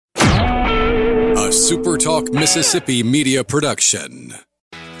SuperTalk Mississippi media production.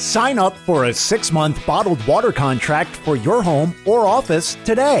 Sign up for a 6-month bottled water contract for your home or office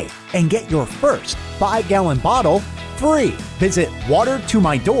today and get your first 5-gallon bottle free. Visit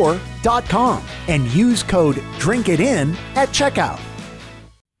watertomydoor.com and use code DRINKITIN at checkout.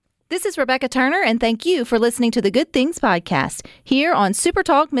 This is Rebecca Turner, and thank you for listening to the Good Things Podcast here on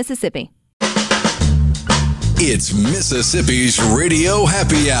SuperTalk Mississippi. It's Mississippi's Radio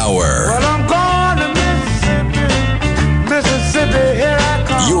Happy Hour. Well, I'm going to Mississippi, here I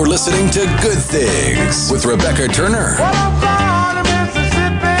come. You're listening to Good Things with Rebecca Turner. Well, I'm going to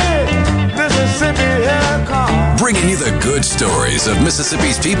Mississippi, here I come. Bringing you the good stories of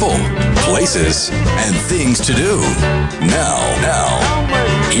Mississippi's people, places, and things to do. Now,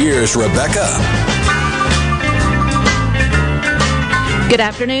 here's Rebecca. Good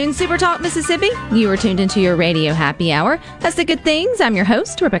afternoon, Super Talk Mississippi. You are tuned into your Radio Happy Hour. That's the Good Things. I'm your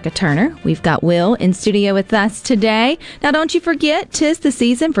host, Rebecca Turner. We've got Will in studio with us today. Now, don't you forget, 'tis the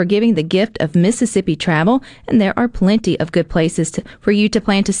season for giving the gift of Mississippi travel, and there are plenty of good places for you to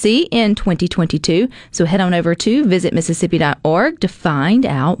plan to see in 2022. So head on over to visitmississippi.org to find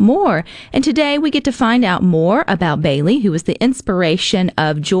out more. And today we get to find out more about Bailey, who was the inspiration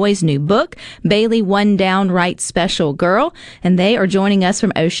of Joy's new book, Bailey, One Downright Special Girl, and they are joining us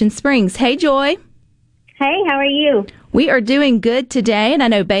from Ocean Springs. Hey, Joy. Hey, how are you? We are doing good today, and I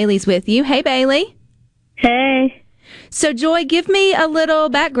know Bailey's with you. Hey, Bailey. Hey. So, Joy, give me a little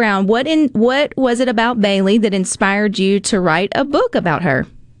background. What was it about Bailey that inspired you to write a book about her?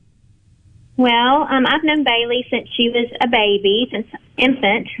 Well, I've known Bailey since she was a baby, since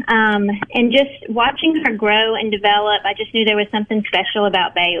infant, and just watching her grow and develop, I just knew there was something special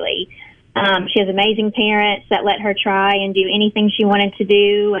about Bailey. She has amazing parents that let her try and do anything she wanted to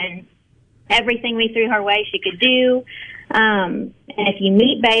do, and everything we threw her way she could do. And if you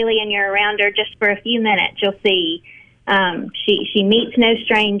meet Bailey and you're around her just for a few minutes, you'll see she meets no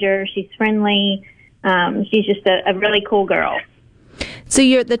stranger. She's friendly. She's just a really cool girl. So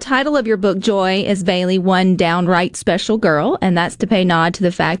the title of your book, Joy, is Bailey, One Downright Special Girl, and that's to pay nod to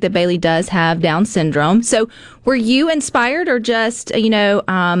the fact that Bailey does have Down syndrome. So were you inspired or just,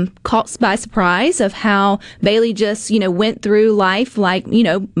 caught by surprise of how Bailey just, went through life like,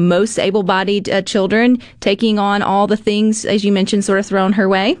 most able-bodied children, taking on all the things, as you mentioned, sort of thrown her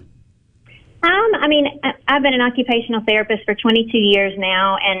way? I've been an occupational therapist for 22 years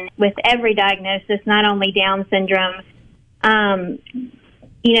now, and with every diagnosis, not only Down syndrome,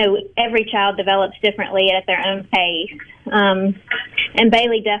 every child develops differently at their own pace. And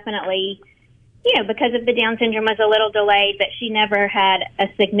Bailey definitely, because of the Down syndrome, was a little delayed, but she never had a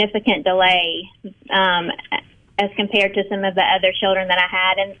significant delay as compared to some of the other children that I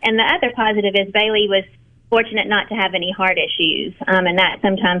had. And the other positive is Bailey was fortunate not to have any heart issues, and that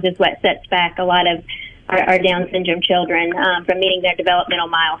sometimes is what sets back a lot of our Down syndrome children from meeting their developmental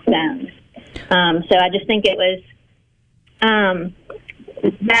milestones. So I just think it was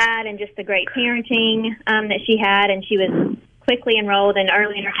that and just the great parenting that she had, and she was quickly enrolled in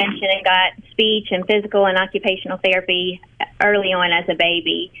early intervention and got speech and physical and occupational therapy early on as a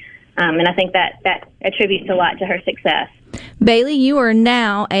baby, and I think that attributes a lot to her success. Bailey, you are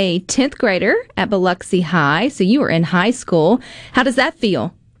now a 10th grader at Biloxi High, so you are in high school. How does that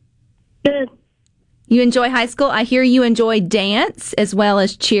feel? Good. You enjoy high school? I hear you enjoy dance as well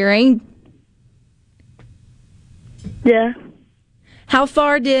as cheering. Yeah. How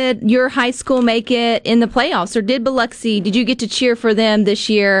far did your high school make it in the playoffs, or did you get to cheer for them this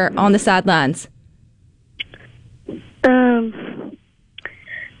year on the sidelines?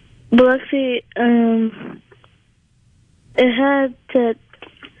 Biloxi,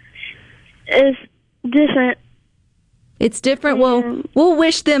 it's different. It's different. Well, we'll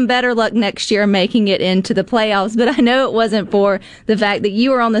wish them better luck next year making it into the playoffs, but I know it wasn't for the fact that you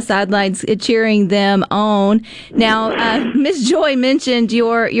were on the sidelines cheering them on. Now, Miss Joy mentioned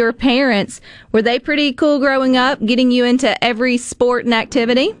your parents. Were they pretty cool growing up, getting you into every sport and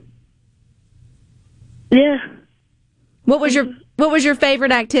activity? Yeah. What was your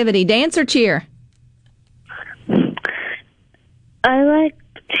favorite activity, dance or cheer? I like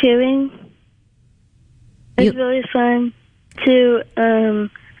cheering. It's really fun to do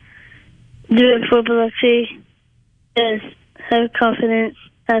it for Biloxi. Just have confidence,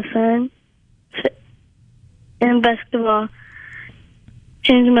 have fun. And basketball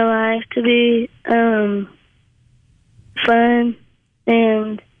changed my life to be fun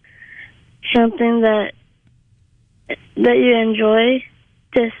and something that you enjoy.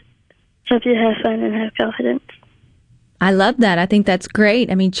 Just help you have fun and have confidence. I love that. I think that's great.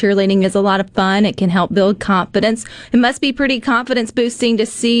 I mean, cheerleading is a lot of fun. It can help build confidence. It must be pretty confidence boosting to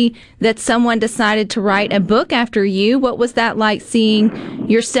see that someone decided to write a book after you. What was that like, seeing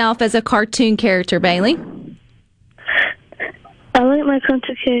yourself as a cartoon character, Bailey? I like my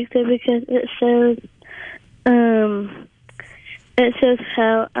cartoon character because it shows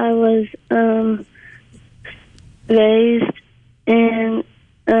how I was raised, and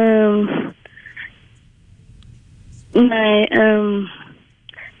my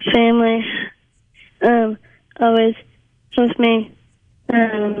family always shows me,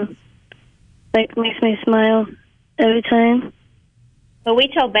 makes me smile every time. Well, we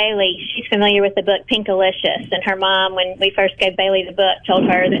told Bailey, she's familiar with the book Pinkalicious, and her mom, when we first gave Bailey the book, told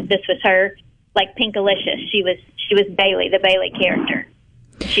her that this was her, like Pinkalicious. She was Bailey, the Bailey character.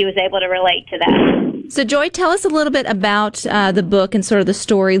 She was able to relate to that. So, Joy, tell us a little bit about the book and sort of the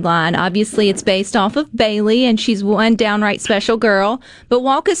storyline. Obviously, it's based off of Bailey, and she's one downright special girl. But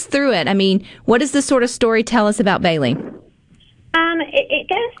walk us through it. I mean, what does this sort of story tell us about Bailey? It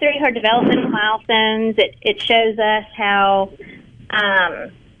goes through her developmental milestones. It shows us how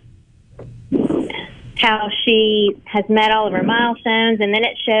she has met all of her milestones, and then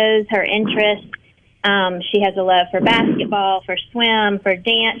it shows her interests. She has a love for basketball, for swim, for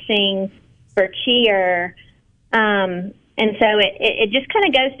dancing, for cheer. And so it just kind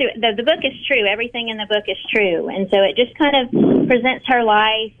of goes through. The book is true. Everything in the book is true. And so it just kind of presents her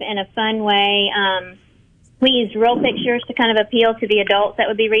life in a fun way. We used real pictures to kind of appeal to the adults that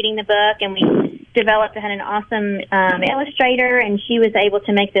would be reading the book, and we had an awesome illustrator, and she was able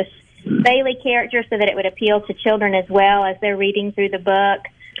to make this Bailey character so that it would appeal to children as well as they're reading through the book.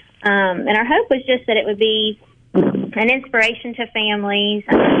 And our hope was just that it would be an inspiration to families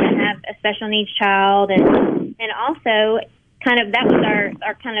that have a special needs child, and also kind of that was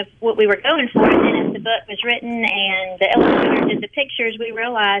our kind of what we were going for. And then as the book was written and the illustrator did the pictures, we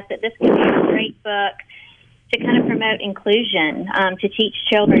realized that this could be a great book to kind of promote inclusion, to teach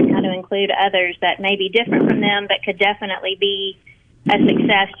children how to include others that may be different from them but could definitely be a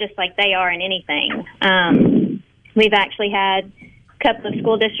success just like they are in anything. We've actually had a couple of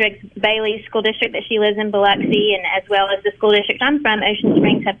school districts, Bailey's school district that she lives in, Biloxi, and as well as the school district I'm from, Ocean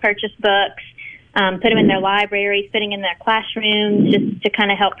Springs, have purchased books, put them in their libraries, putting in their classrooms, just to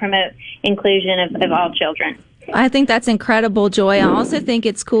kind of help promote inclusion of all children. I think that's incredible, Joy. I also think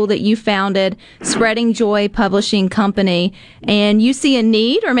it's cool that you founded Spreading Joy Publishing Company, and you see a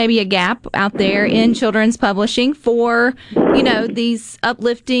need or maybe a gap out there in children's publishing for, these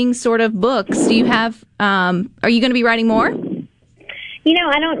uplifting sort of books. Do you have, are you going to be writing more?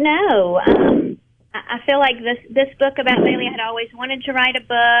 I don't know. I feel like this book about Bailey, I had always wanted to write a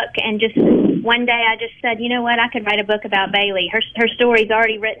book, and just one day I just said, you know what, I could write a book about Bailey. Her story's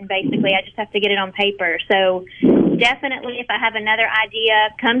already written, basically. I just have to get it on paper. So definitely, if I have another idea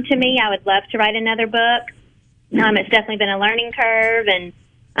come to me, I would love to write another book. It's definitely been a learning curve, and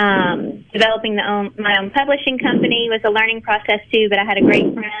developing my own publishing company was a learning process too, but I had a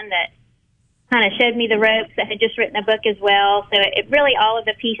great friend that kind of showed me the ropes that had just written a book as well. So it really, all of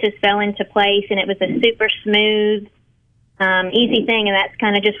the pieces fell into place, and it was a super smooth, easy thing, and that's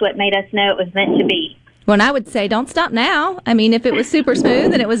kind of just what made us know it was meant to be. Well, and I would say don't stop now. I mean, if it was super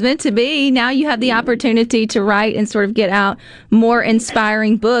smooth and it was meant to be, now you have the opportunity to write and sort of get out more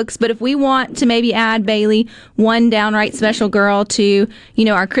inspiring books. But if we want to maybe add, Bailey, one downright special girl to,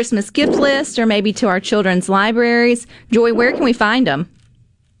 our Christmas gift list, or maybe to our children's libraries, Joy, where can we find them?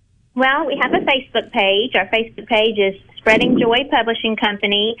 Well, we have a Facebook page. Our Facebook page is Spreading Joy Publishing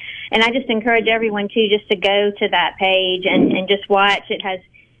Company, and I just encourage everyone just to go to that page and just watch. It has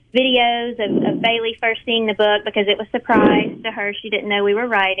videos of Bailey first seeing the book, because it was a surprise to her. She didn't know we were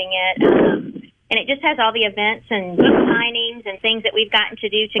writing it. And it just has all the events and book signings and things that we've gotten to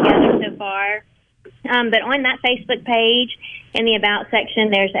do together so far. But on that Facebook page, in the About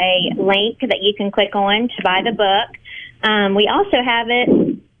section, there's a link that you can click on to buy the book. We also have it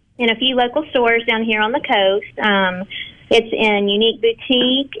in a few local stores down here on the coast. It's in Unique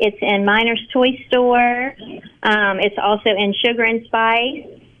Boutique. It's in Miner's Toy Store. It's also in Sugar and Spice.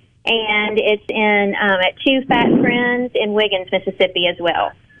 And it's in at Two Fat Friends in Wiggins, Mississippi as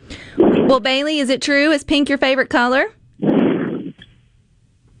well. Well, Bailey, is it true? Is pink your favorite color?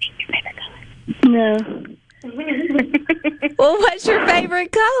 No. Well, what's your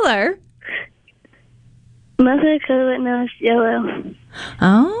favorite color? My favorite color right now is yellow.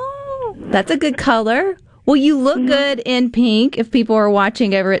 Oh, that's a good color. Well, you look good in pink. If people are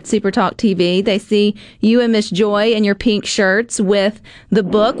watching over at Super Talk TV, they see you and Miss Joy in your pink shirts with the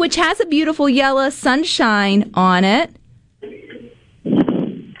book, which has a beautiful yellow sunshine on it.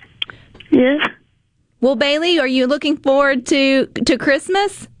 Yes. Well, Bailey, are you looking forward to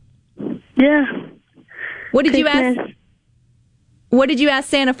Christmas? Yeah. What did you ask? Christmas. What did you ask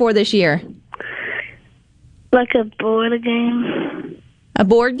Santa for this year? Like a board game. A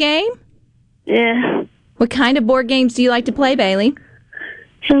board game? Yeah. What kind of board games do you like to play, Bailey?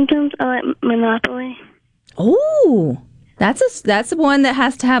 Sometimes I like Monopoly. Oh, that's one that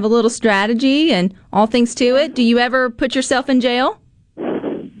has to have a little strategy and all things to it. Do you ever put yourself in jail?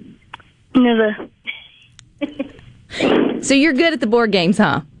 Never. So you're good at the board games,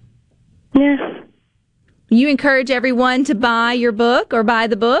 huh? Yeah. You encourage everyone to buy your book or buy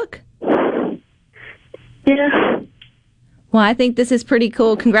the book? Yeah. Well, I think this is pretty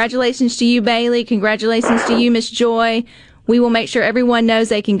cool. Congratulations to you, Bailey. Congratulations to you, Miss Joy. We will make sure everyone knows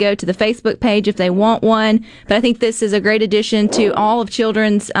they can go to the Facebook page if they want one. But I think this is a great addition to all of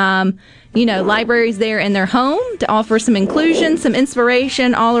children's, libraries there in their home to offer some inclusion, some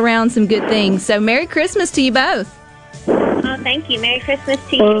inspiration, all around some good things. So Merry Christmas to you both. Oh, thank you. Merry Christmas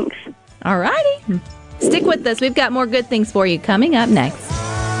to you. Thanks. All righty. Stick with us. We've got more good things for you coming up next.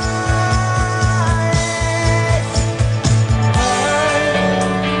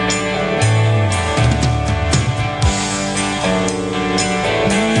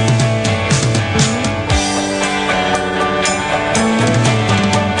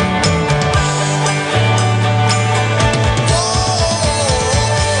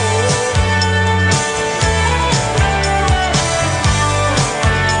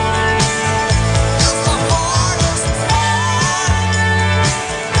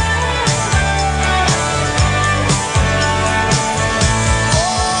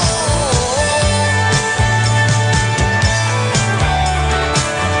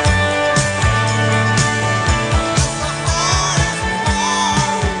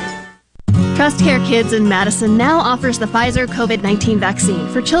 TrustCare Kids in Madison now offers the Pfizer COVID-19 vaccine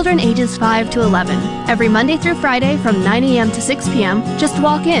for children ages 5 to 11. Every Monday through Friday from 9 a.m. to 6 p.m., just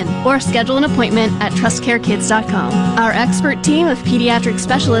walk in or schedule an appointment at trustcarekids.com. Our expert team of pediatric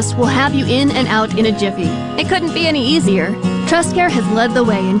specialists will have you in and out in a jiffy. It couldn't be any easier. TrustCare has led the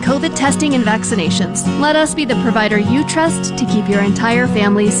way in COVID testing and vaccinations. Let us be the provider you trust to keep your entire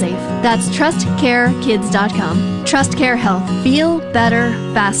family safe. That's trustcarekids.com. TrustCare Health. Feel better,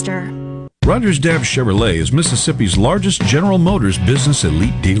 faster. Rogers Dabbs Chevrolet is Mississippi's largest General Motors business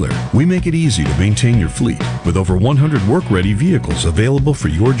elite dealer. We make it easy to maintain your fleet with over 100 work-ready vehicles available for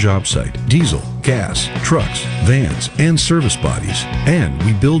your job site. Diesel, gas, trucks, vans, and service bodies. And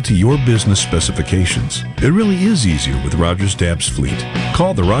we build to your business specifications. It really is easier with Rogers Dabbs Fleet.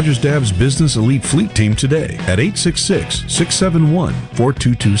 Call the Rogers Dabbs Business Elite Fleet Team today at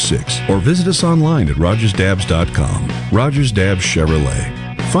 866-671-4226 or visit us online at rogersdabbs.com. Rogers Dabbs Chevrolet.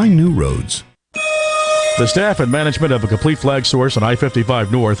 Find new roads. The staff and management of A Complete Flag Source on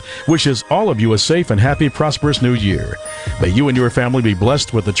I-55 North wishes all of you a safe and happy, prosperous new year. May you and your family be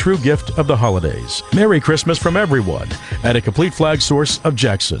blessed with the true gift of the holidays. Merry Christmas from everyone at A Complete Flag Source of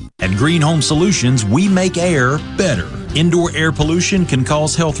Jackson. At Green Home Solutions, we make air better. Indoor air pollution can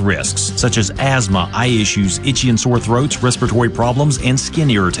cause health risks, such as asthma, eye issues, itchy and sore throats, respiratory problems, and skin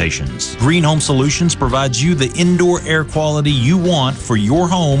irritations. Green Home Solutions provides you the indoor air quality you want for your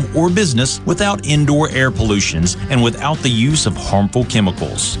home or business without indoor air pollutions and without the use of harmful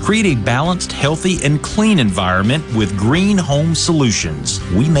chemicals. Create a balanced, healthy, and clean environment with Green Home Solutions.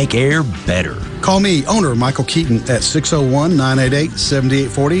 We make air better. Call me, owner Michael Keaton, at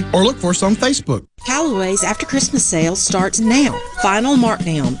 601-988-7840 or look for us on Facebook. Callaway's After Christmas sale starts now. Final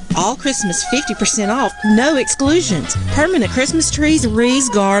markdown. All Christmas 50% off. No exclusions. Permanent Christmas trees, wreaths,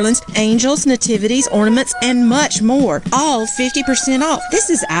 garlands, angels, nativities, ornaments, and much more. All 50% off. This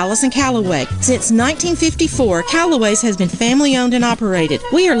is Allison Callaway. Since 1954, Callaway's has been family owned and operated.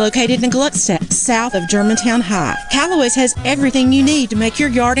 We are located in Gluckstadt, south of Germantown High. Callaway's has everything you need to make your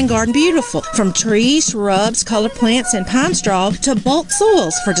yard and garden beautiful. From trees, shrubs, color plants, and pine straw to bulk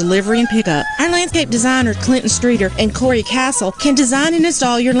soils for delivery and pickup. Our landscape designers Clinton Streeter and Corey Castle can design and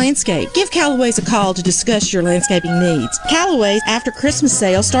install your landscape. Give Callaway's a call to discuss your landscaping needs. Callaway's After Christmas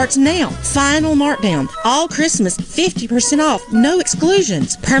sale starts now. Final markdown. All Christmas 50% off. No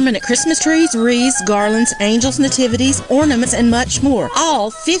exclusions. Permanent Christmas trees, wreaths, garlands, angels, nativities, ornaments, and much more.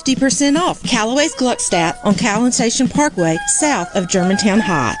 All 50% off. Callaway's Gluckstadt on Callan Station Parkway, south of Germantown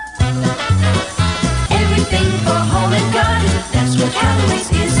High. Everything for home and garden, that's what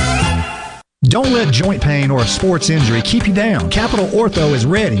Callaway's is. Don't let joint pain or a sports injury keep you down. Capital Ortho is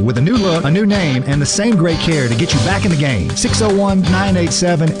ready with a new look, a new name, and the same great care to get you back in the game.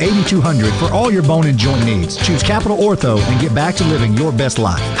 601-987-8200 for all your bone and joint needs. Choose Capital Ortho and get back to living your best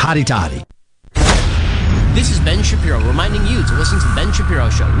life. Hotty toddy. This is Ben Shapiro reminding you to listen to The Ben Shapiro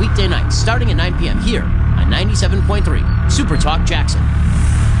Show weekday nights starting at 9 p.m. here on 97.3 Super Talk Jackson.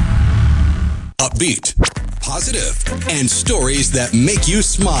 Upbeat, positive, and stories that make you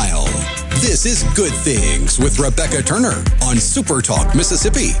smile. This is Good Things with Rebecca Turner on Super Talk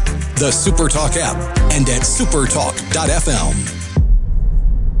Mississippi, the Super Talk app, and at supertalk.fm.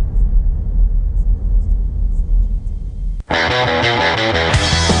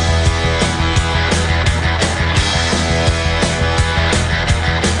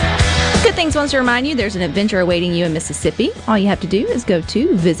 Good Things wants to remind you there's an adventure awaiting you in Mississippi. All you have to do is go to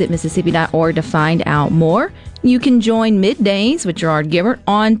visitmississippi.org to find out more. You can join Middays with Gerard Gibert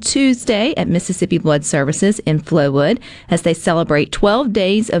on Tuesday at Mississippi Blood Services in Flowood as they celebrate 12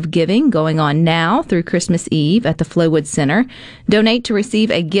 days of giving going on now through Christmas Eve at the Flowood Center. Donate to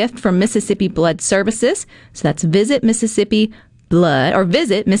receive a gift from Mississippi Blood Services. So that's visit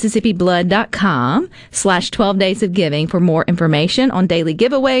mississippibblood.com/12 days of giving for more information on daily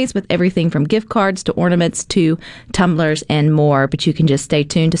giveaways with everything from gift cards to ornaments to tumblers and more. But you can just stay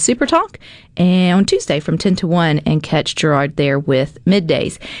tuned to Super Talk and on Tuesday from 10 to 1 and catch Gerard there with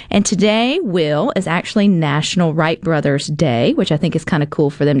Middays. And today, Will, is actually National Wright Brothers Day, which I think is kind of cool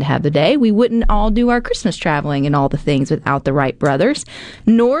for them to have the day. We wouldn't all do our Christmas traveling and all the things without the Wright brothers.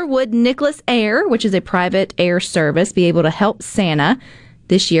 Nor would Nicholas Air, which is a private air service, be able to help Santa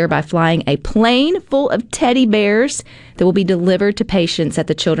this year by flying a plane full of teddy bears that will be delivered to patients at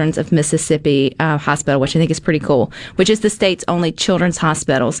the Children's of Mississippi Hospital, which I think is pretty cool, which is the state's only children's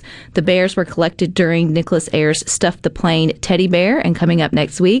hospitals. The bears were collected during Nicholas Air's Stuff the Plane teddy bear, and coming up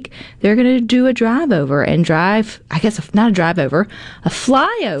next week, they're going to do a flyover,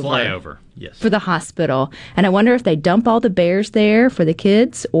 yes, for the hospital. And I wonder if they dump all the bears there for the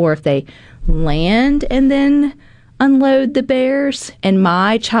kids or if they land and then unload the bears. In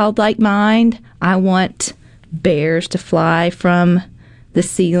my childlike mind, I want bears to fly from the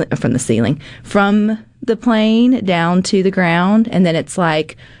plane down to the ground, and then it's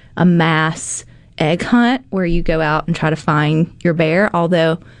like a mass egg hunt where you go out and try to find your bear,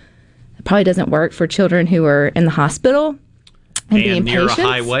 although it probably doesn't work for children who are in the hospital and near a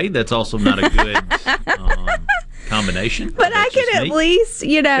highway. That's also not a good combination. But I can at least,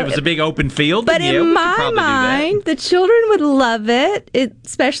 if it was a big open field. But in my mind, the children would love it.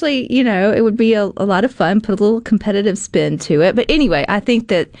 Especially, it would be a lot of fun. Put a little competitive spin to it. But anyway, I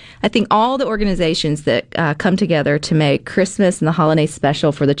think all the organizations that come together to make Christmas and the holiday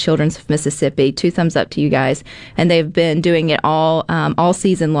special for the Children's of Mississippi, 2 thumbs up to you guys. And they've been doing it all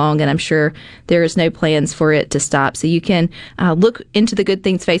season long, and I'm sure there is no plans for it to stop. So you can look into the Good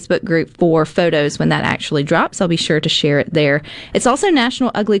Things Facebook group for photos when that actually drops. I'll be sure to share it there. It's also National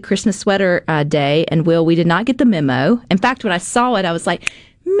Ugly Christmas Sweater Day, and Will, we did not get the memo. In fact, when I saw it, I was like,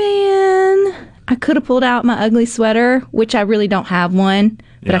 man, I could have pulled out my ugly sweater, which I really don't have one,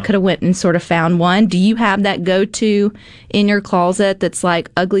 but I could have went and sort of found one. Do you have that go-to in your closet that's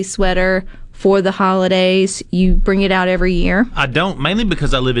like ugly sweater for the holidays? You bring it out every year? I don't, mainly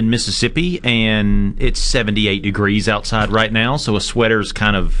because I live in Mississippi and it's 78 degrees outside right now, so a sweater's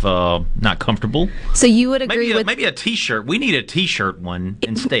kind of not comfortable. So you would agree with maybe a t-shirt. We need a t-shirt one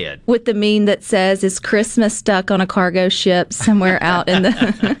instead. With the meme that says, "Is Christmas stuck on a cargo ship somewhere out in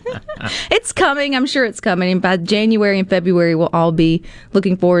the..." It's coming. I'm sure it's coming. And by January and February, we'll all be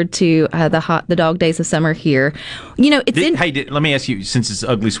looking forward to the dog days of summer here. Let me ask you, since it's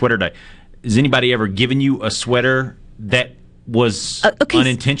Ugly Sweater Day, has anybody ever given you a sweater that was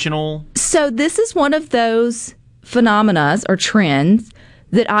unintentional? So this is one of those phenomena or trends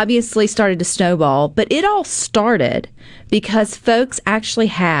that obviously started to snowball, but it all started because folks actually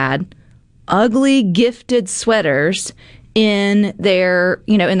had ugly gifted sweaters in their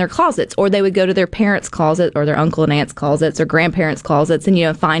closets, or they would go to their parents' closet or their uncle and aunt's closets or grandparents' closets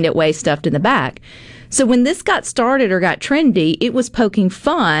and find it way stuffed in the back. So when this got started or got trendy, it was poking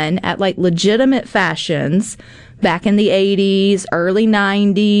fun at like legitimate fashions back in the 80s, early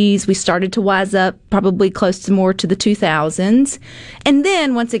 90s. We started to wise up probably close to more to the 2000s. And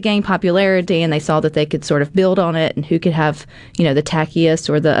then once it gained popularity and they saw that they could sort of build on it and who could have, the tackiest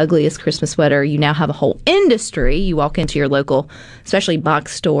or the ugliest Christmas sweater, you now have a whole industry. You walk into your local, especially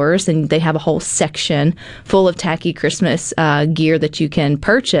box stores, and they have a whole section full of tacky Christmas gear that you can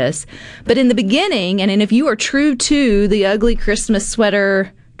purchase. But in the beginning, and if you are true to the ugly Christmas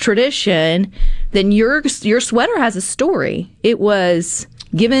sweater tradition, then your sweater has a story. It was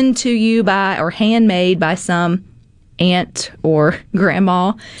given to you by or handmade by some aunt or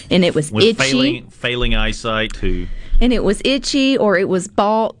grandma, and it was with itchy. failing eyesight who and it was itchy, or it was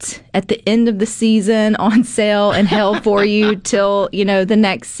bought at the end of the season on sale and held for you till, the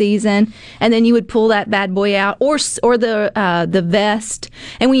next season. And then you would pull that bad boy out, or the vest.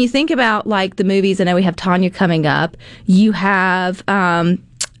 And when you think about like the movies, I know we have Tanya coming up. You have the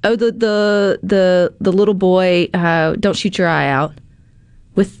little boy, Don't Shoot Your Eye Out,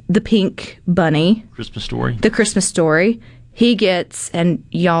 with the pink bunny. Christmas Story. The Christmas Story. He gets, and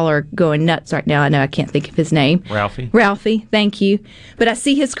y'all are going nuts right now. I know I can't think of his name. Ralphie, thank you. But I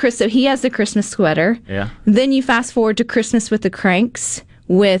see so he has the Christmas sweater. Yeah. Then you fast forward to Christmas with the Cranks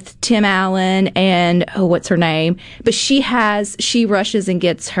with Tim Allen and, what's her name? But she rushes and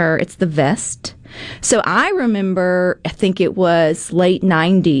gets it's the vest. So I remember, I think it was late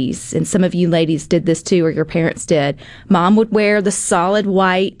 90s, and some of you ladies did this too, or your parents did. Mom would wear the solid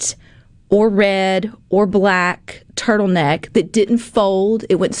white or red or black turtleneck that didn't fold.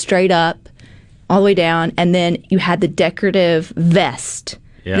 It went straight up all the way down, and then you had the decorative vest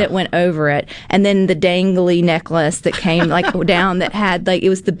that went over it, and then the dangly necklace that came down that had it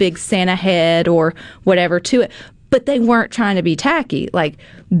was the big Santa head or whatever to it. But they weren't trying to be tacky.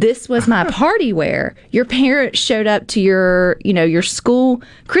 This was my party wear. Your parents showed up to your school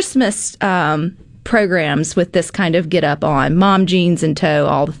Christmas programs with this kind of get up on, mom jeans in tow,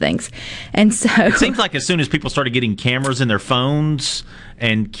 all the things. And so it seems like as soon as people started getting cameras in their phones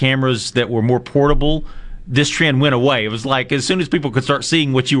and cameras that were more portable, this trend went away. It was like as soon as people could start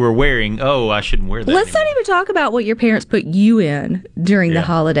seeing what you were wearing, I shouldn't wear that. Let's not even talk about what your parents put you in during the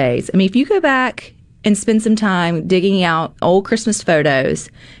holidays. I mean, if you go back and spend some time digging out old Christmas photos,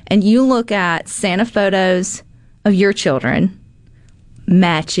 and you look at Santa photos of your children,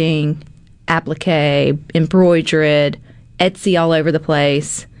 matching, applique, embroidered, Etsy all over the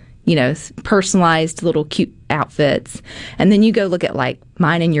place, personalized little cute outfits. And then you go look at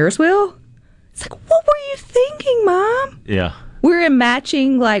mine and yours, Will. It's like, what were you thinking, Mom? Yeah. We're in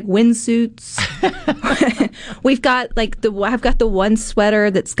matching windsuits. We've got I've got the one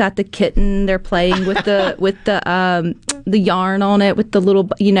sweater that's got the kitten. They're playing with the yarn on it with the little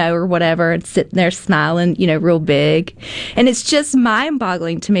or whatever, and sitting there smiling real big. And it's just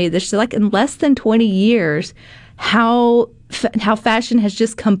mind-boggling to me. There's in less than 20 years how fashion has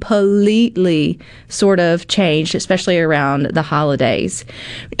just completely sort of changed, especially around the holidays.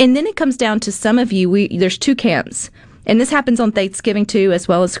 And then it comes down to some of you. There's two camps. And this happens on Thanksgiving too, as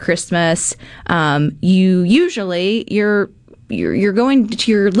well as Christmas. You're going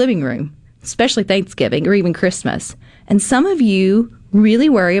to your living room, especially Thanksgiving or even Christmas. And some of you really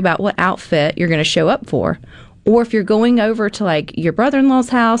worry about what outfit you're going to show up for. Or if you're going over to your brother-in-law's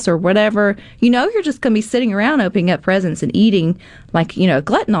house or whatever, you're just going to be sitting around opening up presents and eating a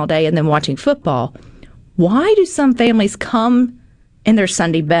glutton all day and then watching football. Why do some families come in their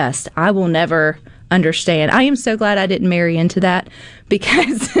Sunday best? I will never understand. I am so glad I didn't marry into that,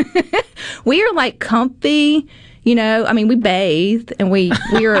 because we are comfy, I mean, we bathe and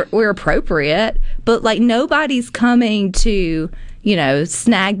we're appropriate, but nobody's coming to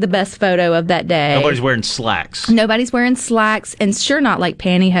snag the best photo of that day. Nobody's wearing slacks. And sure, not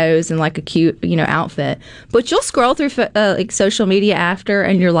pantyhose and a cute outfit, but you'll scroll through social media after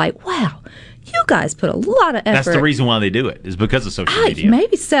and you're like, wow, you guys put a lot of effort. That's the reason why they do it, is because of social media.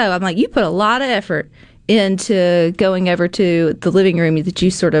 Maybe so. I'm you put a lot of effort into going over to the living room that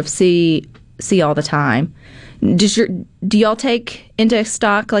you sort of see all the time. Do y'all take into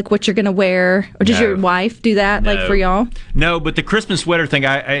stock what you're going to wear, or does your wife do that for y'all? No, but the Christmas sweater thing,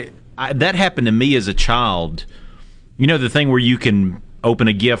 I that happened to me as a child. The thing where you can open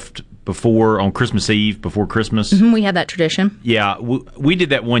a gift on Christmas Eve, before Christmas. Mm-hmm, we have that tradition. Yeah, we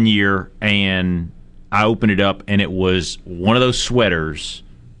did that one year, and I opened it up, and it was one of those sweaters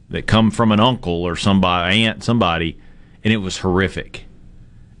that come from an uncle or somebody, and it was horrific.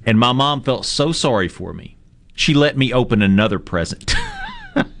 And my mom felt so sorry for me. She let me open another present.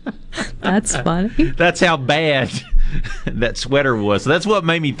 That's funny. That's how bad that sweater was. So that's what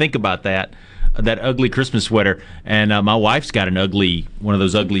made me think about that ugly Christmas sweater. And my wife's got one of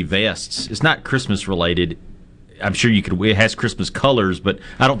those ugly vests. It's not Christmas related. I'm sure it has Christmas colors, but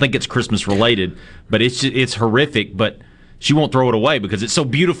I don't think it's Christmas related. But it's horrific, but she won't throw it away because it's so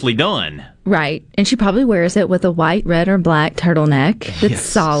beautifully done. Right. And she probably wears it with a white, red, or black turtleneck that's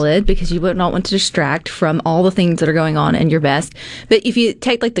solid, because you would not want to distract from all the things that are going on in your vest. But if you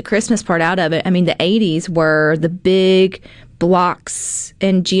take the Christmas part out of it, I mean, the 80s were the big blocks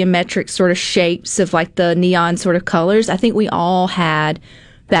and geometric sort of shapes of the neon sort of colors. I think we all had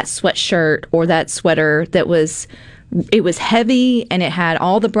that sweatshirt or that sweater that was heavy and it had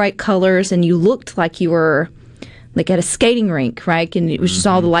all the bright colors, and you looked like you were like at a skating rink, right? And it was just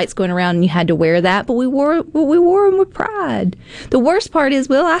all the lights going around, and you had to wear that. But we wore them with pride. The worst part is,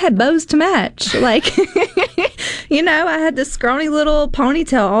 I had bows to match. Like, I had this scrawny little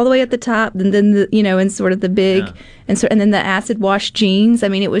ponytail all the way at the top, and then and sort of the big, and then the acid wash jeans. I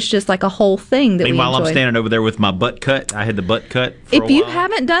mean, it was just like a whole thing that Meanwhile, we enjoyed. I'm standing over there with my butt cut. I had the butt cut. If you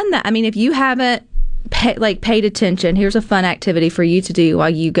haven't done that, if you haven't paid attention, here's a fun activity for you to do while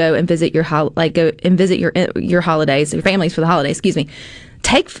you go and visit your your holidays, your families for the holidays. Excuse me.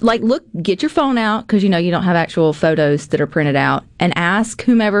 Get your phone out, because you don't have actual photos that are printed out, and ask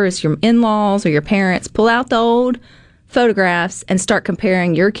whomever is your in-laws or your parents, pull out the old photographs and start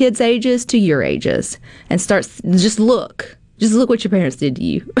comparing your kids' ages to your ages, and just look what your parents did to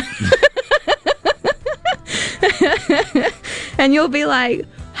you. And you'll be like,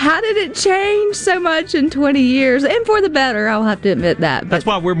 how did it change so much in 20 years? And for the better, I'll have to admit that. But that's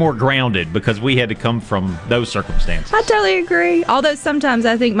why we're more grounded, because we had to come from those circumstances. I totally agree. Although sometimes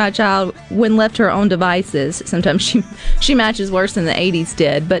I think my child, when left to her own devices, sometimes she matches worse than the 80s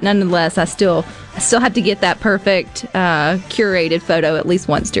did. But nonetheless, I still have to get that perfect curated photo at least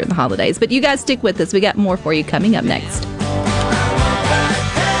once during the holidays. But you guys stick with us. We got more for you coming up next.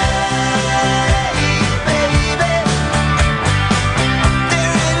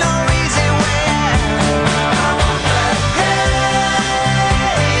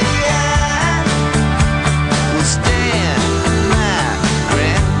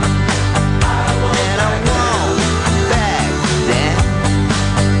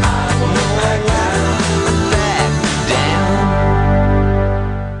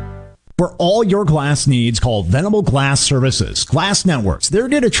 For all your glass needs, call Venable Glass Services. Glass Networks, they're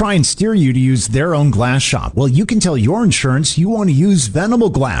there to try and steer you to use their own glass shop. Well, you can tell your insurance you want to use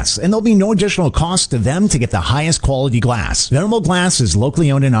Venable Glass, and there'll be no additional cost to them to get the highest quality glass. Venable Glass is locally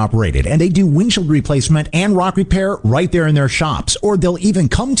owned and operated, and they do windshield replacement and rock repair right there in their shops, or they'll even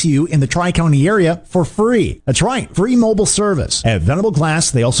come to you in the Tri-County area for free. That's right, free mobile service. At Venable Glass,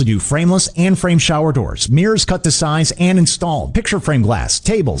 they also do frameless and frame shower doors, mirrors cut to size and installed, picture frame glass,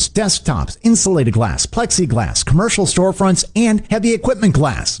 tables, desktops, insulated glass, plexiglass, commercial storefronts, and heavy equipment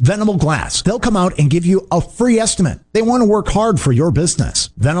glass. Venable Glass. They'll come out and give you a free estimate. They want to work hard for your business.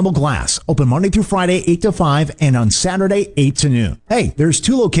 Venable Glass. Open Monday through Friday, 8 to 5, and on Saturday, 8 to noon. Hey, there's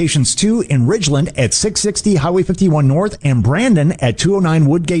 2 locations too, in Ridgeland at 660 Highway 51 North and Brandon at 209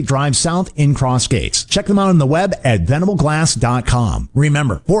 Woodgate Drive South in Cross Gates. Check them out on the web at venableglass.com.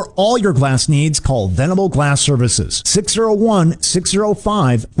 Remember, for all your glass needs, call Venable Glass Services.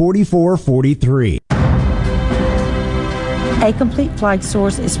 601-605-4443. A Complete Flag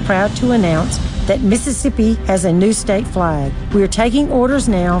Source is proud to announce that Mississippi has a new state flag. We are taking orders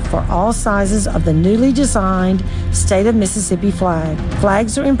now for all sizes of the newly designed State of Mississippi flag.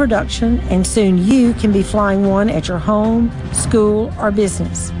 Flags are in production, and soon you can be flying one at your home, school, or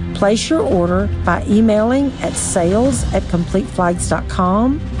business. Place your order by emailing at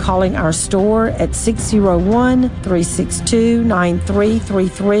sales@completeflags.com, calling our store at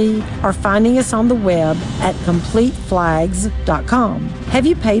 601-362-9333, or finding us on the web at completeflags.com. Have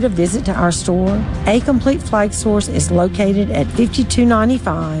you paid a visit to our store? A Complete Flag Source is located at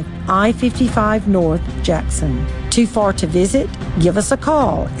 5295 I-55 North, Jackson. Too far to visit? Give us a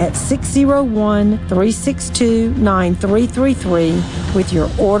call at 601-362-9333 with your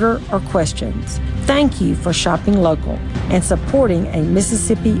order or questions. Thank you for shopping local and supporting a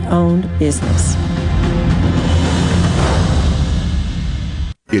Mississippi-owned business.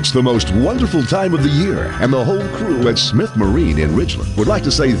 It's the most wonderful time of the year, and the whole crew at Smith Marine in Ridgeland would like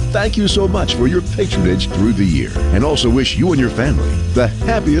to say thank you so much for your patronage through the year, and also wish you and your family the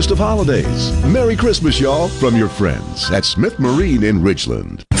happiest of holidays. Merry Christmas, y'all, from your friends at Smith Marine in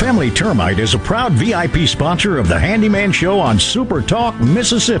Ridgeland. Family Termite is a proud VIP sponsor of the Handyman Show on Super Talk,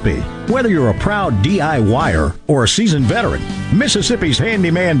 Mississippi. Whether you're a proud DIYer or a seasoned veteran, Mississippi's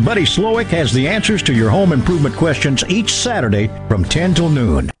handyman Buddy Slowick has the answers to your home improvement questions each Saturday from 10 till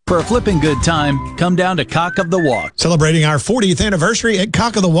noon. For a flipping good time, come down to Cock of the Walk. Celebrating our 40th anniversary at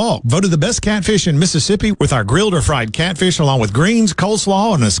Cock of the Walk. Voted the best catfish in Mississippi with our grilled or fried catfish along with greens,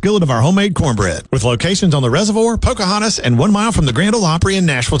 coleslaw, and a skillet of our homemade cornbread. With locations on the Reservoir, Pocahontas, and 1 mile from the Grand Ole Opry in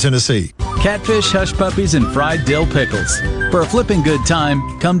Nashville, Tennessee. Catfish, hush puppies, and fried dill pickles. For a flipping good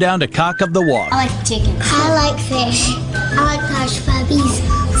time, come down to Cock of the Walk. I like chicken. I like fish. I like hush puppies.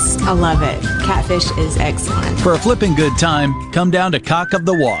 I love it. Catfish is excellent. For a flipping good time, come down to Cock of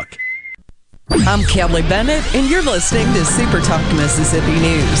the Walk. I'm Kelly Bennett, and you're listening to Super Talk Mississippi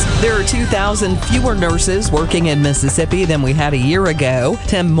News. There are 2,000 fewer nurses working in Mississippi than we had a year ago.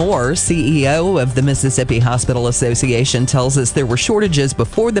 Tim Moore, CEO of the Mississippi Hospital Association, tells us there were shortages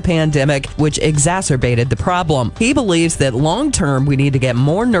before the pandemic, which exacerbated the problem. He believes that long-term, we need to get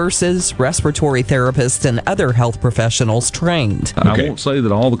more nurses, respiratory therapists, and other health professionals trained. I won't say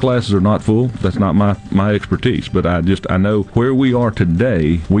that all the classes are not full. That's not my expertise, but I know where we are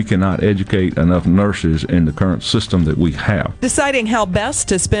today, we cannot educate enough nurses in the current system that we have. Deciding how best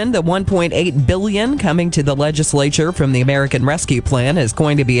to spend the $1.8 billion coming to the legislature from the American Rescue Plan is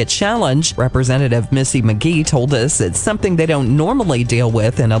going to be a challenge. Representative Missy McGee told us it's something they don't normally deal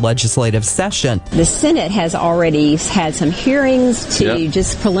with in a legislative session. The Senate has already had some hearings to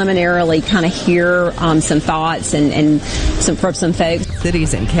just preliminarily kind of hear some thoughts and from some folks.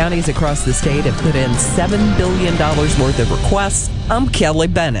 Cities and counties across the state have put in $7 billion worth of requests. I'm Kelly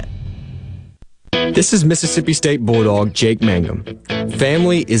Bennett. This is Mississippi State Bulldog Jake Mangum.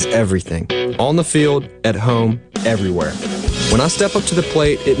 Family is everything. On the field, at home, everywhere. When I step up to the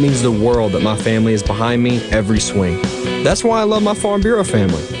plate, it means the world that my family is behind me every swing. That's why I love my Farm Bureau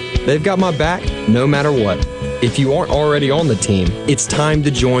family. They've got my back no matter what. If you aren't already on the team, it's time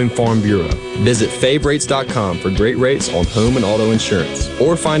to join Farm Bureau. Visit favrates.com for great rates on home and auto insurance,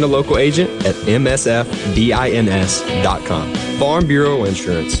 or find a local agent at msfbins.com. Farm Bureau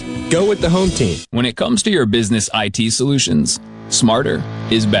Insurance. Go with the home team. When it comes to your business IT solutions, smarter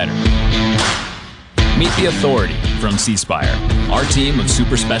is better. Meet the authority from C-Spire. Our team of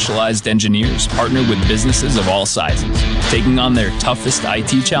super specialized engineers partner with businesses of all sizes, taking on their toughest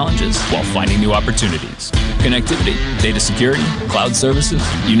IT challenges while finding new opportunities. Connectivity, data security, cloud services,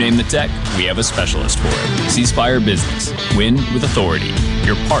 you name the tech, we have a specialist for it. C-Spire Business. Win with authority.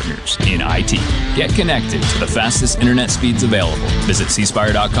 Your partners in IT. Get connected to the fastest internet speeds available. Visit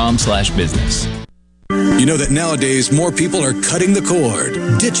cspire.com/business. You know that nowadays more people are cutting the cord,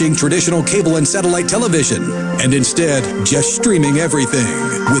 ditching traditional cable and satellite television, and instead just streaming everything.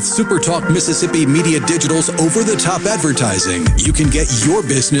 With SuperTalk Mississippi Media Digital's over-the-top advertising, you can get your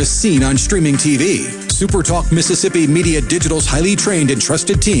business seen on streaming TV. SuperTalk Mississippi Media Digital's highly trained and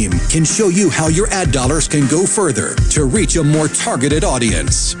trusted team can show you how your ad dollars can go further to reach a more targeted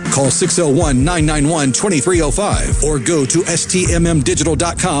audience. Call 601-991-2305 or go to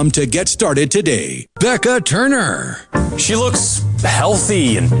stmmdigital.com to get started today. Becca Turner. She looks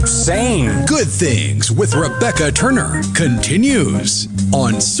healthy and sane. Good Things with Rebecca Turner continues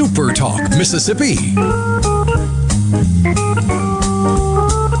on Super Talk Mississippi.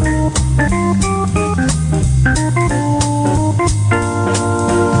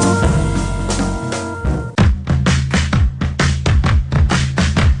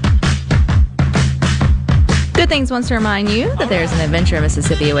 Good Things wants to remind you that there's an adventure in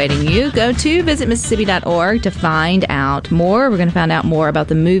Mississippi awaiting you. Go to visitmississippi.org to find out more. We're going to find out more about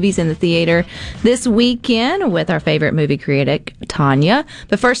the movies in the theater this weekend with our favorite movie critic, Tanya.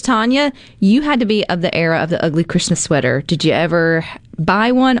 But first, Tanya, you had to be of the era of the ugly Christmas sweater. Did you ever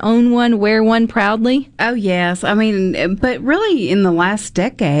buy one, own one, wear one proudly? Oh, yes. I mean, but really in the last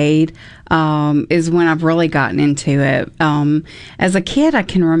decade is when I've really gotten into it. As a kid, I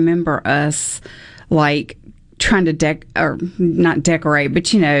can remember us, like, trying to not decorate,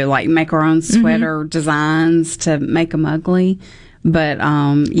 but, like make our own sweater designs to make them ugly. But,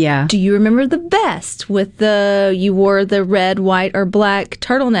 yeah. Do you remember the best with you wore the red, white, or black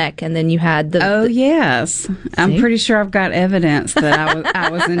turtleneck, and then you had the... Oh, yes. I'm pretty sure I've got evidence that I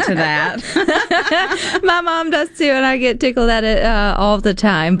was into that. My mom does too, and I get tickled at it all the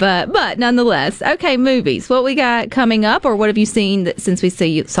time. But nonetheless. Okay, movies. What we got coming up, or what have you seen since we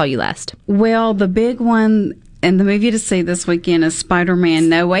saw you last? Well, the big one... And the movie to see this weekend is Spider-Man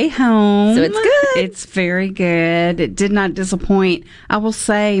No Way Home. So it's good. It's very good. It did not disappoint. I will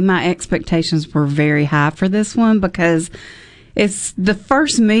say my expectations were very high for this one because it's the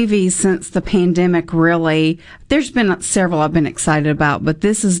first movie since the pandemic, really. There's been several I've been excited about, but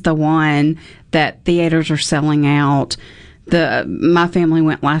this is the one that theaters are selling out. My family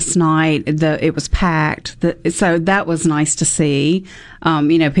went last night. It was packed. So that was nice to see.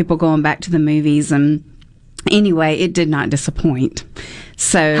 People going back to the movies and... Anyway, it did not disappoint.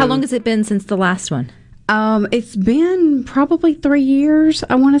 So, how long has it been since the last one? It's been probably 3 years,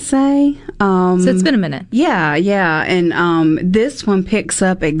 I want to say. So it's been a minute. Yeah. And this one picks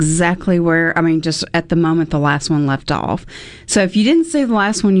up exactly where, just at the moment the last one left off. So if you didn't see the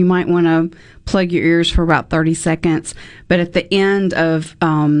last one, you might want to plug your ears for about 30 seconds. But at the end of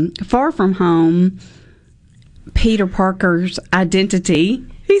Far From Home, Peter Parker's identity...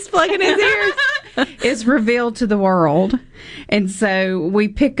 He's plugging his ears. is revealed to the world. And so we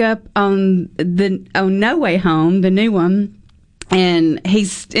pick up on No Way Home, the new one, and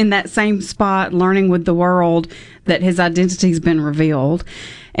he's in that same spot learning with the world that his identity's been revealed.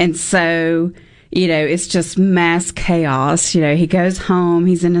 And so, it's just mass chaos. He goes home,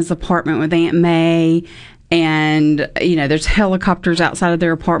 he's in his apartment with Aunt May, and, there's helicopters outside of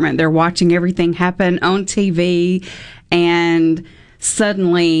their apartment. They're watching everything happen on TV, and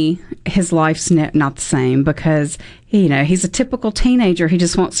suddenly his life's not the same because, he's a typical teenager. He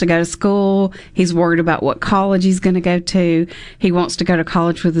just wants to go to school. He's worried about what college he's going to go to. He wants to go to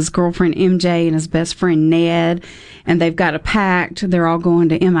college with his girlfriend MJ and his best friend Ned, and they've got a pact. They're all going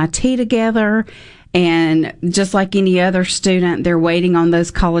to MIT together. And just like any other student, they're waiting on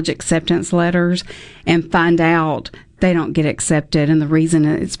those college acceptance letters and find out they don't get accepted. And the reason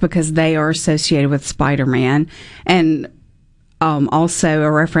is because they are associated with Spider-Man. And also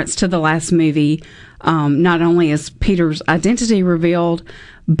a reference to the last movie, not only is Peter's identity revealed,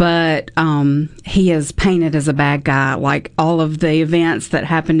 but he is painted as a bad guy. Like all of the events that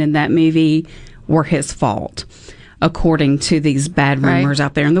happened in that movie were his fault, according to these bad rumors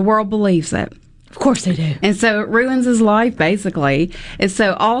out there. And the world believes it. Of course they do. And so it ruins his life, basically. And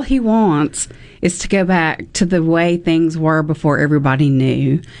so all he wants is to go back to the way things were before everybody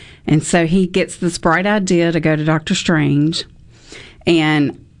knew. And so he gets this bright idea to go to Doctor Strange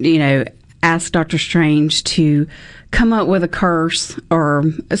and, ask Doctor Strange to come up with a curse or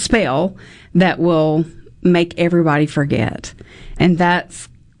a spell that will make everybody forget. And that's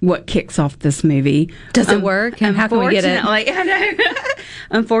what kicks off this movie. Does it work? And how can we get it? I know.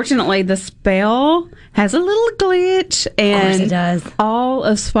 Unfortunately, the spell has a little glitch, and of course it does. All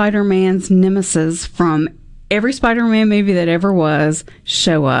of Spider-Man's nemesis from every Spider-Man movie that ever was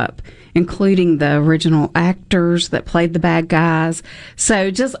show up, including the original actors that played the bad guys. So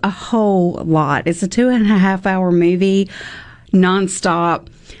just a whole lot. It's a 2.5-hour movie, nonstop.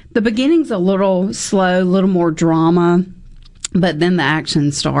 The beginning's a little slow, a little more drama. But then the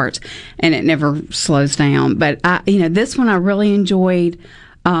action starts, and it never slows down. But this one I really enjoyed.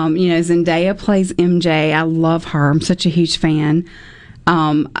 Zendaya plays MJ. I love her. I'm such a huge fan.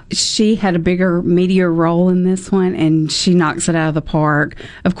 She had a bigger media role in this one, and she knocks it out of the park.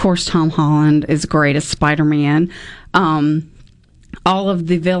 Of course, Tom Holland is great as Spider-Man. All of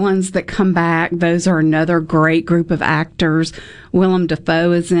the villains that come back, those are another great group of actors. Willem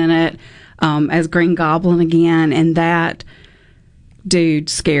Dafoe is in it as Green Goblin again, and that dude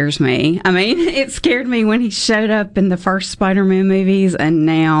scares me. I mean, it scared me when he showed up in the first Spider-Man movies, and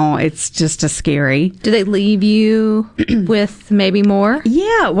now it's just as scary. Do they leave you with maybe more?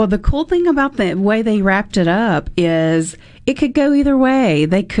 Yeah, well, the cool thing about the way they wrapped it up is it could go either way.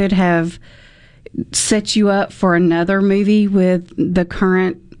 They could have set you up for another movie with the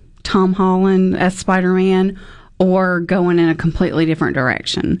current Tom Holland as Spider-Man, or going in a completely different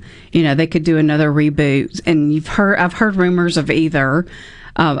direction. They could do another reboot, and I've heard rumors of either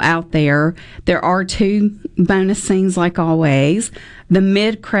out there. There are 2 bonus scenes, like always. The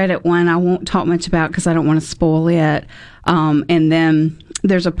mid-credit one I won't talk much about because I don't want to spoil it. And then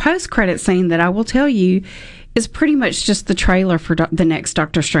there's a post-credit scene that I will tell you is pretty much just the trailer for the next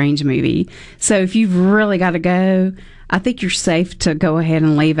Doctor Strange movie. So if you've really got to go, I think you're safe to go ahead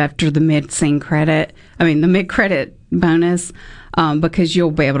and leave after the mid-credit bonus, because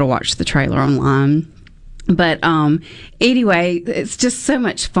you'll be able to watch the trailer online. But anyway, it's just so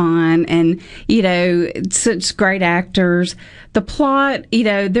much fun, and such great actors. The plot,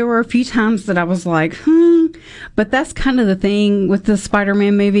 there were a few times that I was like, but that's kind of the thing with the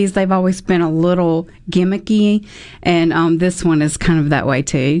Spider-Man movies. They've always been a little gimmicky, and this one is kind of that way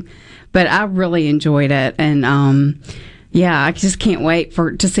too. But I really enjoyed it, and I just can't wait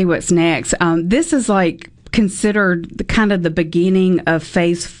to see what's next. This is considered kind of the beginning of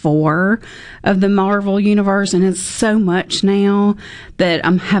phase 4 of the Marvel universe, and it's so much now that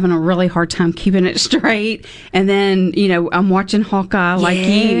I'm having a really hard time keeping it straight. And then I'm watching Hawkeye like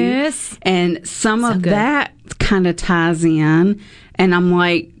you, and some of that kind of ties in, and I'm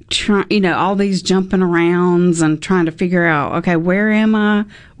like all these jumping arounds and trying to figure out, okay, where am I?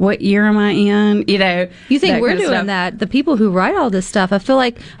 What year am I in? You think we're doing that? The people who write all this stuff, I feel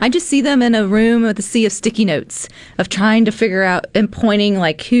like I just see them in a room with a sea of sticky notes of trying to figure out and pointing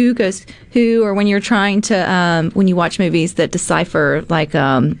who goes who, or when you're trying to, when you watch movies that decipher,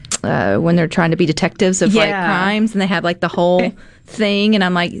 when they're trying to be detectives of crimes, and they have the whole thing, and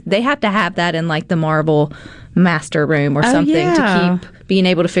I'm like, they have to have that in the Marvel master room or something to keep being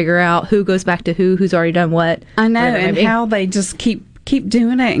able to figure out who goes back to who's already done what. I know, and how they just keep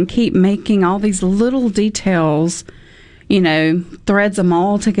doing it and keep making all these little details, threads them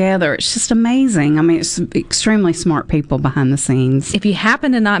all together. It's just amazing. I mean, it's extremely smart people behind the scenes. If you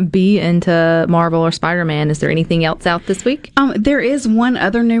happen to not be into Marvel or Spider-Man, is there anything else out this week? There is one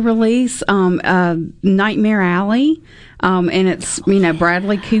other new release, Nightmare Alley, and it's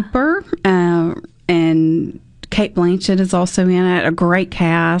Bradley Cooper and Cate Blanchett is also in it. A great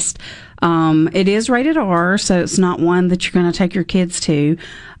cast. It is rated R, so it's not one that you're going to take your kids to,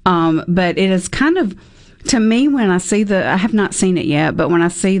 but it is kind of. To me, when I see I have not seen it yet, but when I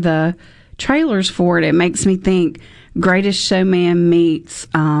see the trailers for it, it makes me think Greatest Showman meets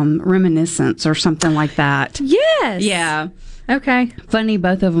Reminiscence or something like that. Yes. Yeah. Okay. Funny,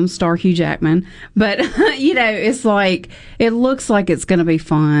 both of them star Hugh Jackman. But, it's like, it looks like it's going to be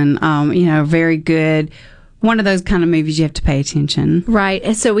fun. Very good. One of those kind of movies you have to pay attention. Right.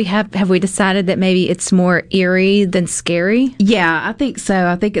 And so have we decided that maybe it's more eerie than scary? Yeah, I think so.